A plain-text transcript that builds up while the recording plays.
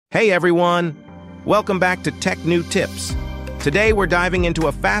Hey everyone! Welcome back to Tech New Tips. Today we're diving into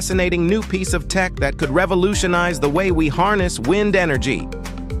a fascinating new piece of tech that could revolutionize the way we harness wind energy.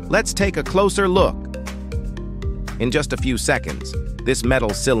 Let's take a closer look. In just a few seconds, this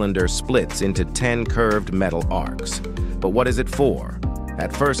metal cylinder splits into 10 curved metal arcs. But what is it for?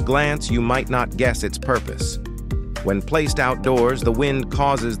 At first glance, you might not guess its purpose. When placed outdoors, the wind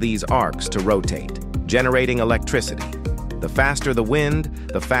causes these arcs to rotate, generating electricity. The faster the wind,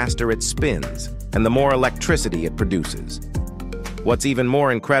 the faster it spins, and the more electricity it produces. What's even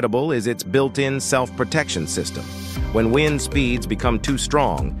more incredible is its built-in self-protection system. When wind speeds become too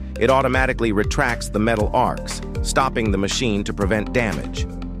strong, it automatically retracts the metal arcs, stopping the machine to prevent damage.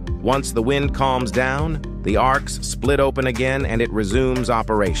 Once the wind calms down, the arcs split open again and it resumes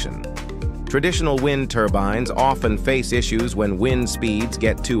operation. Traditional wind turbines often face issues when wind speeds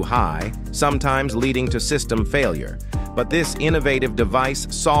get too high, sometimes leading to system failure. But this innovative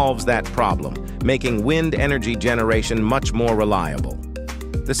device solves that problem, making wind energy generation much more reliable.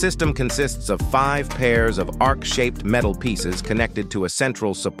 The system consists of 5 pairs of arc-shaped metal pieces connected to a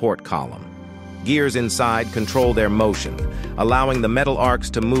central support column. Gears inside control their motion, allowing the metal arcs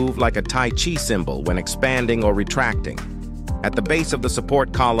to move like a Tai Chi symbol when expanding or retracting. At the base of the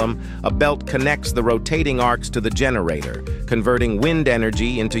support column, a belt connects the rotating arcs to the generator, converting wind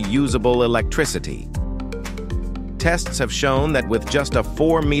energy into usable electricity. Tests have shown that with just a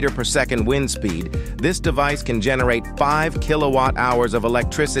 4-meter-per-second wind speed, this device can generate 5 kilowatt-hours of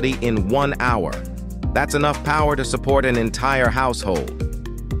electricity in 1 hour. That's enough power to support an entire household.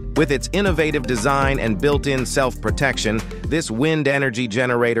 With its innovative design and built-in self-protection, this wind energy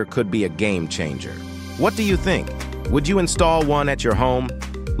generator could be a game-changer. What do you think? Would you install one at your home?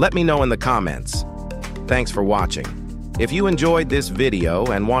 Let me know in the comments. Thanks for watching. If you enjoyed this video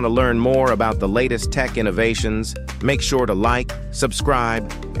and want to learn more about the latest tech innovations, make sure to like,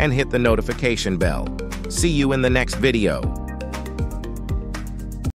 subscribe, and hit the notification bell. See you in the next video.